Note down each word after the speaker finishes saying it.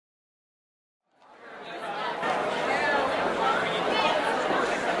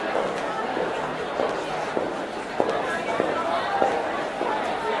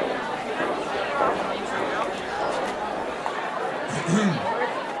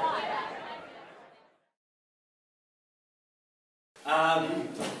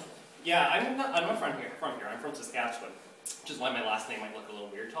Yeah, I'm not from here. I'm from Saskatchewan, which is why my last name might look a little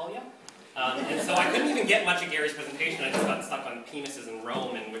weird to all of you. And so I couldn't even get much of Gary's presentation. I just got stuck on penises in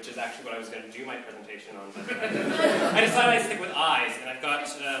Rome, and which is actually what I was going to do my presentation on. But I decided I'd stick with eyes, and I've got,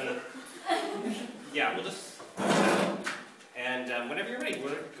 yeah, we'll just, and whenever you're ready, we're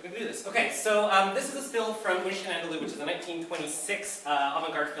going to do this. Okay, so this is a still from Un Chien Andalou, which is a 1926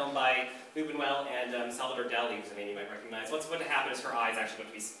 avant-garde film by Buñuel and Salvador Dali, whose name you might recognize. What's going to happen is her eyes actually going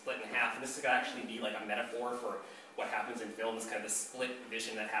to be split in half, and this is going to actually be like a metaphor for what happens in film, is kind of the split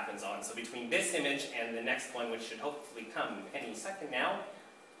vision that happens on. So between this image and the next one, which should hopefully come any second now,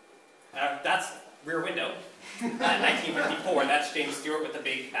 that's Rear Window, 1954. That's James Stewart with the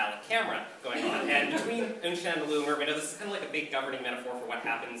big phallic camera going on. And between Un Chien Andalou and Rear Window, this is kind of like a big governing metaphor for what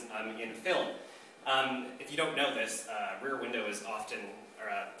happens in film. If you don't know this, Rear Window is often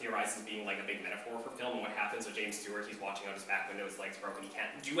theorized as being like a big metaphor for film, and what happens with James Stewart, he's watching out his back window, his leg's broken, he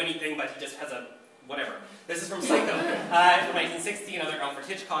can't do anything, but he just has a whatever. This is from Psycho, from 1960, another Alfred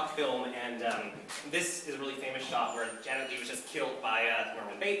Hitchcock film, and this is a really famous shot where Janet Leigh was just killed by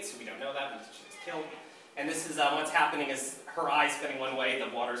Norman Bates, who we don't know that, she was killed. And this is what's happening is her eye's spinning one way, the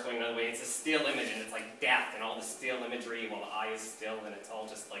water's going another way. It's a still image, and it's like death and all the still imagery while the eye is still, and it's all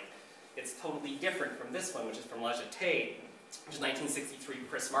just like, it's totally different from this one, which is from La Jetée, which is 1963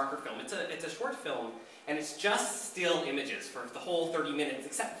 Chris Marker film. It's a short film, and it's just still images for the whole 30 minutes,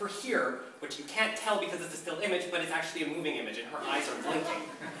 except for here, which you can't tell because it's a still image, but it's actually a moving image, and her eyes are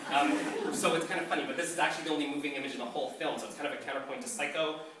blinking. So it's kind of funny, but this is actually the only moving image in the whole film, so it's kind of a counterpoint to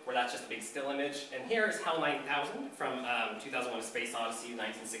Psycho, where that's just a big still image. And here is HAL 9000 from 2001: A Space Odyssey,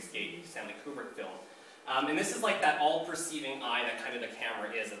 1968 Stanley Kubrick film. And this is like that all-perceiving eye that kind of the camera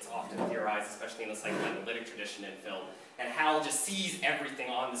is. It's often theorized, especially in the psychoanalytic tradition in film. And Hal just sees everything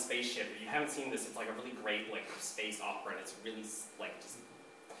on the spaceship. If you haven't seen this, it's like a really great like space opera, and it's really like just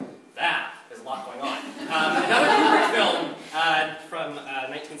that. There's a lot going on. Another Kubrick film from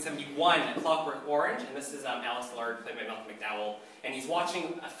 1971, A Clockwork Orange, and this is Alex Lard, played by Malcolm McDowell, and he's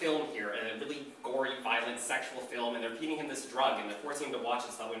watching a film here, a really gory, violent, sexual film, and they're feeding him this drug, and they're forcing him to watch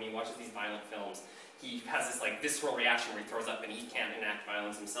it, so when he watches these violent films, he has this like visceral reaction where he throws up and he can't enact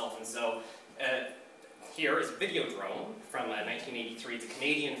violence himself. And so here is Videodrome from 1983. It's a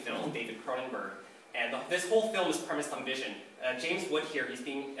Canadian film, David Cronenberg. And this whole film is premised on vision. James Wood here, he's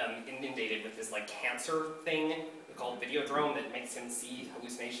being inundated with this like cancer thing called Videodrome that makes him see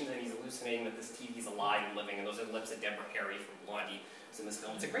hallucinations, and he's hallucinating that this TV's alive and living, and those are the lips of Deborah Harry from Blondie who's in this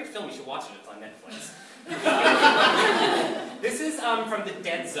film. It's a great film, you should watch it, it's on Netflix. This is from The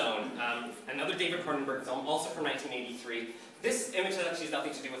Dead Zone, another David Cronenberg film, also from 1983. This image actually has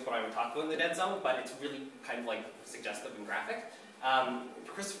nothing to do with what I would talk about in The Dead Zone, but it's really kind of like suggestive and graphic.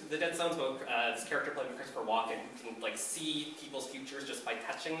 The Dead Zone's about this character played by Christopher Walken who can like see people's futures just by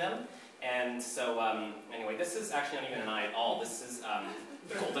touching them. And so, anyway, this is actually not even an eye at all. This is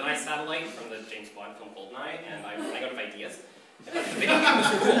the GoldenEye satellite from the James Bond film GoldenEye, and I ran out of ideas. But the video game was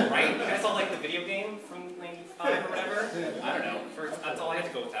cool, right? You guys all like the video game from 95 or whatever? I don't know. That's all I had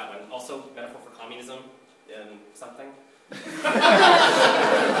to go with that one. Also, metaphor for communism and something.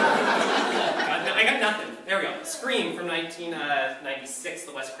 I got nothing. There we go. Scream from 1996,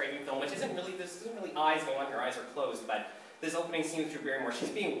 the Wes Craven film, which isn't really, this isn't really eyes going on, your eyes are closed, but this opening scene with Drew Barrymore, she's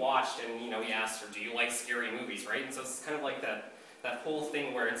being watched, and you know, he asks her, do you like scary movies, right? And so it's kind of like that whole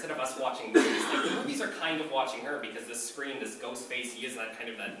thing where instead of us watching movies, like the movies are kind of watching her, because this scream, this ghost face, he is that kind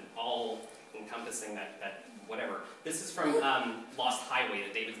of that all-encompassing, that whatever. This is from Lost Highway,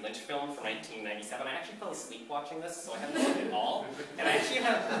 the David Lynch film from 1997. I actually fell asleep watching this, so I haven't seen it all. And I actually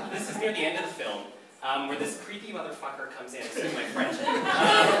have, this is near the end of the film, where this creepy motherfucker comes in, excuse my French,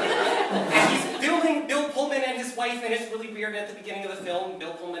 and he's filming Bill Pullman and his wife, and it's really weird at the beginning of the film.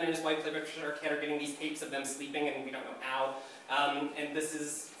 Bill Pullman and his wife, played by Patricia Arquette, are getting these tapes of them sleeping, and we don't know how. And this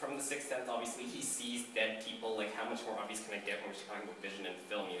is from The Sixth Sense, obviously. He sees dead people. Like, how much more obvious can I get when we're talking about vision and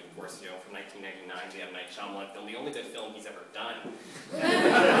film? Of course, you know, from 1999, the M. Night Shyamalan film, the only good film he's ever done.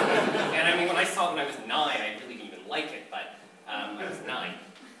 And I mean, when I saw it when I was 9, I really didn't even like it, but I was 9.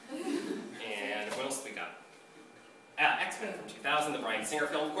 And what else we got? X-Men from 2000, the Bryan Singer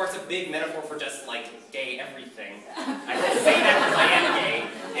film. Of course, a big metaphor for just, like, gay everything. I don't say that because I am gay.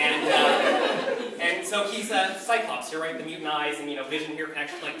 And so he's a Cyclops here, right? The mutant eyes, and, you know, vision here can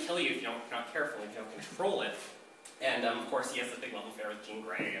actually, like, kill you if you're not careful, if you don't control it. And, of course, he has this big love affair with Jean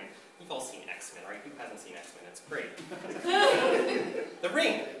Grey, and you've all seen X-Men, right? Who hasn't seen X-Men? It's great. The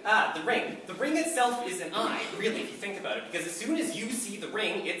ring. The ring. The ring itself is an eye, really, if you think about it, because as soon as you see the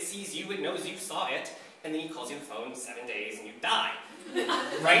ring, it sees you, it knows you saw it, and then he calls you on the phone in 7 days, and you die.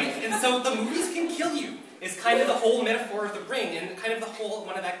 Right? And so the movies can kill you. is kind of the whole metaphor of the ring, and kind of the whole,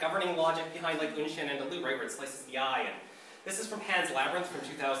 one of that governing logic behind like Unshin and Dalu, right, where it slices the eye. And this is from Pan's Labyrinth from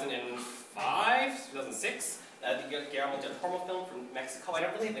 2005, 2006. The Guillermo del Toro film from Mexico. I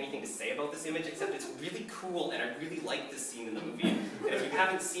don't really have anything to say about this image, except it's really cool, and I really like this scene in the movie. And if you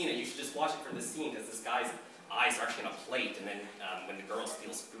haven't seen it, you should just watch it for this scene, because this guy's eyes are actually on a plate, and then when the girl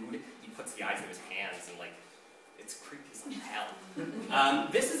steals food, he puts the eyes in his hands, and like, it's creepy as hell.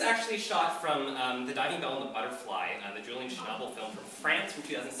 This is actually shot from The Diving Bell and the Butterfly, the Julien Schnabel film from France from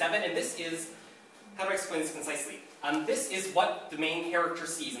 2007, and this is, how do I explain this concisely? This is what the main character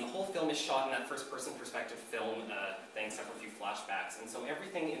sees, and the whole film is shot in that first-person perspective film thing, except for a few flashbacks. And so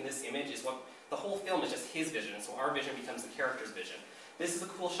everything in this image is what, the whole film is just his vision, and so our vision becomes the character's vision. This is a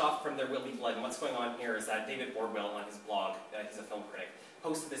cool shot from There Will Be Blood, and what's going on here is that David Bordwell on his blog, he's a film critic,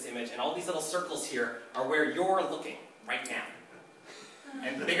 posted this image, and all these little circles here are where you're looking right now.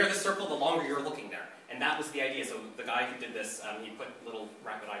 And the bigger the circle, the longer you're looking there. And that was the idea. So the guy who did this, he put little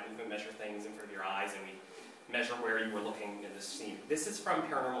rapid eye movement measure things in front of your eyes, and we measure where you were looking in this scene. This is from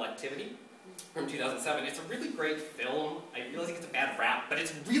Paranormal Activity from 2007. It's a really great film. I realize it gets a bad rap, but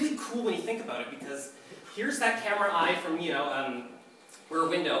it's really cool when you think about it, because here's that camera eye from, you know, Rear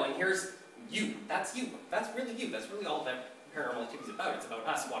Window, and here's you. That's you. That's really you. That's really all that Paranormal Activity is about. It's about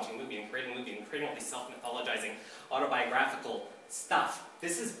us watching a movie and creating all these self-mythologizing, autobiographical stuff.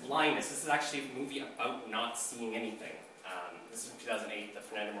 This is blindness. This is actually a movie about not seeing anything. This is from 2008, the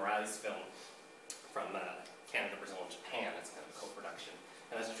Fernando Morales film from Canada, Brazil, and Japan. It's kind of a co-production.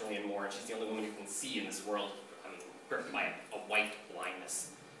 And that's Julianne Moore, and she's the only woman who can see in this world gripped by a white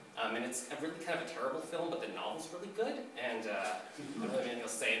blindness. And it's a really kind of a terrible film, but the novel's really good, and I don't have anything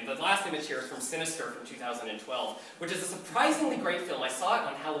else to say. And the last image here is from Sinister from 2012, which is a surprisingly great film. I saw it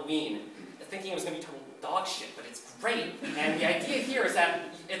on Halloween, thinking it was going to be total dog shit, but it's great. And the idea here is that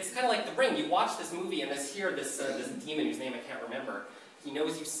it's kind of like The Ring. You watch this movie, and this demon whose name I can't remember, he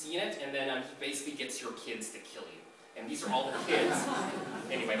knows you've seen it, and then he basically gets your kids to kill you. And these are all the kids.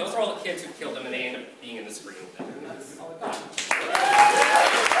 Anyway, those are all the kids who killed them, and they end up being in the screen. And that's all I got.